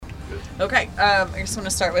Okay, I just want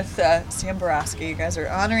to start with Sam Borowski. You guys are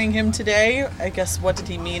honoring him today. I guess, what did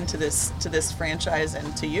he mean to this franchise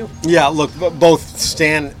and to you? Yeah, look, both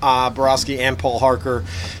Stan Borowski and Paul Harker.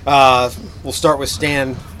 We'll start with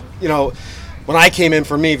Stan. You know, when I came in,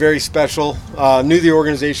 for me, very special. Knew the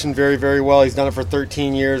organization very, very well. He's done it for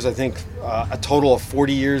 13 years. I think a total of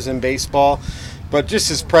 40 years in baseball. But just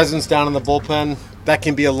his presence down in the bullpen, that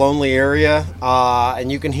can be a lonely area,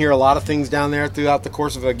 and you can hear a lot of things down there throughout the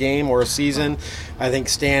course of a game or a season. I think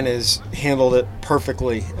Stan has handled it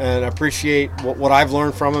perfectly, and I appreciate what I've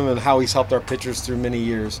learned from him and how he's helped our pitchers through many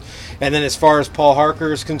years. And then as far as Paul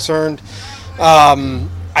Harker is concerned,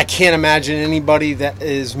 I can't imagine anybody that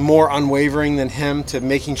is more unwavering than him to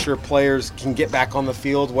making sure players can get back on the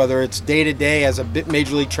field, whether it's day-to-day as a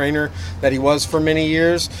major league trainer that he was for many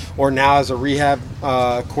years, or now as a rehab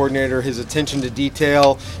coordinator. His attention to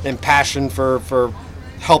detail and passion for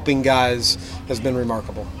helping guys has been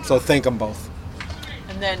remarkable. So thank them both.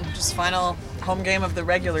 And then just final home game of the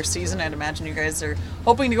regular season. I'd imagine you guys are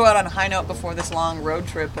hoping to go out on a high note before this long road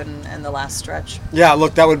trip and the last stretch. Yeah,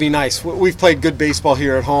 look, that would be nice. We've played good baseball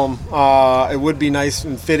here at home. It would be nice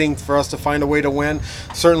and fitting for us to find a way to win.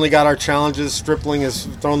 Certainly got our challenges. Stripling has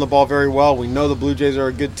thrown the ball very well. We know the Blue Jays are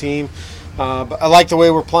a good team. But I like the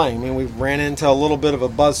way we're playing. I mean, we ran into a little bit of a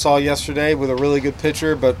buzzsaw yesterday with a really good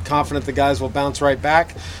pitcher, but confident the guys will bounce right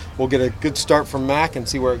back. We'll get a good start from Mac and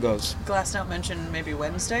see where it goes. Glassnow mentioned maybe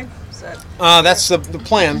Wednesday. Is that? That's the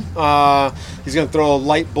plan. He's going to throw a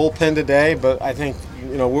light bullpen today, but I think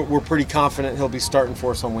we're pretty confident he'll be starting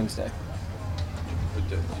for us on Wednesday.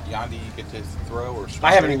 Did Yandy get to throw or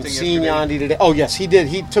I haven't even seen Yandy today. Oh, yes, he did.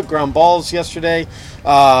 He took ground balls yesterday.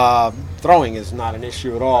 Throwing is not an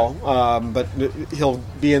issue at all, but he'll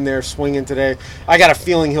be in there swinging today. I got a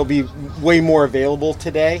feeling he'll be way more available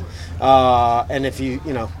today. And if he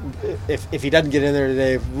doesn't get in there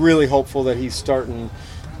today, really hopeful that he's starting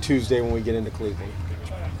Tuesday when we get into Cleveland.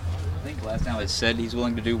 I think Glassnow has said he's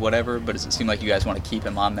willing to do whatever, but does it seem like you guys want to keep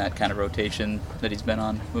him on that kind of rotation that he's been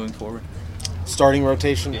on moving forward? Starting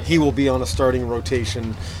rotation? He will be on a starting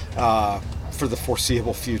rotation for the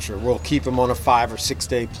foreseeable future. We'll keep him on a 5 or 6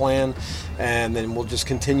 day plan, and then we'll just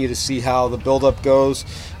continue to see how the buildup goes.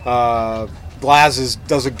 Glaz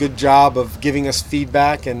does a good job of giving us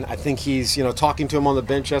feedback, and I think he's, talking to him on the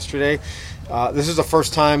bench yesterday. This is the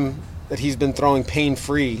first time that he's been throwing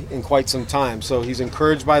pain-free in quite some time, so he's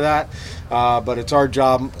encouraged by that. But it's our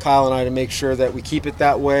job, Kyle and I, to make sure that we keep it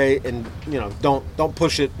that way, and don't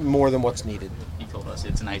push it more than what's needed. He told us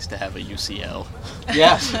it's nice to have a UCL.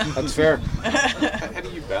 Yes, that's fair. How do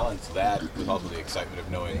you balance that with also the excitement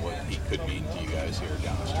of knowing what he could mean to you guys here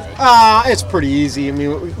down the stretch? It's pretty easy. I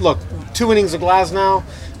mean, look, 2 innings of Glasnow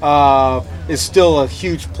is still a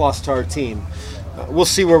huge plus to our team. We'll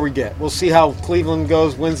see where we get. We'll see how Cleveland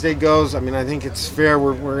goes, Wednesday goes. I mean, I think it's fair.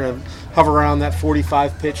 We're going to hover around that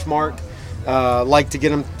 45 pitch mark. Like to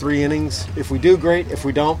get him 3 innings. If we do, great. If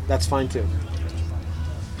we don't, that's fine too.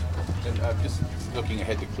 And just looking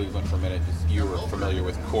ahead to Cleveland for a minute, you were familiar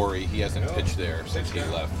with Corey. He hasn't pitched there since he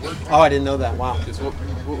left. Oh, I didn't know that. Wow.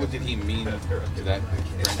 What did he mean to that?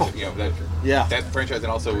 That franchise,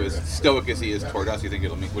 and also as stoic as he is toward us, what do you think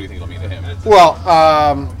it'll mean to him? Well,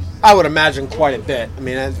 I would imagine quite a bit. I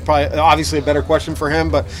mean, it's probably obviously a better question for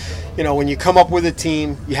him, but when you come up with a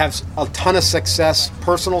team, you have a ton of success,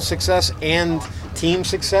 personal success and team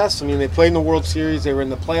success. I mean, they played in the World Series. They were in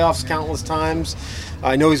the playoffs countless times.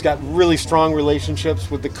 I know he's got really strong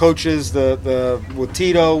relationships with the coaches, with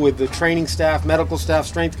Tito, with the training staff, medical staff,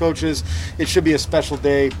 strength coaches. It should be a special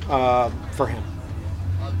day for him.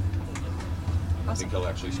 I think he'll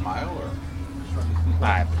actually smile, or?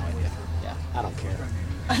 I have no idea. Yeah, I don't care.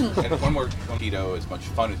 And one more, Tito, as much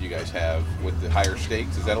fun as you guys have with the higher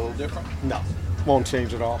stakes, is that a little different? No, won't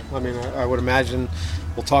change at all. I mean, I would imagine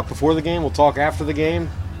we'll talk before the game, we'll talk after the game.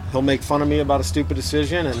 He'll make fun of me about a stupid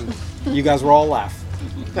decision, and you guys will all laugh.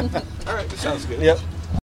 All right, that sounds good. Yep.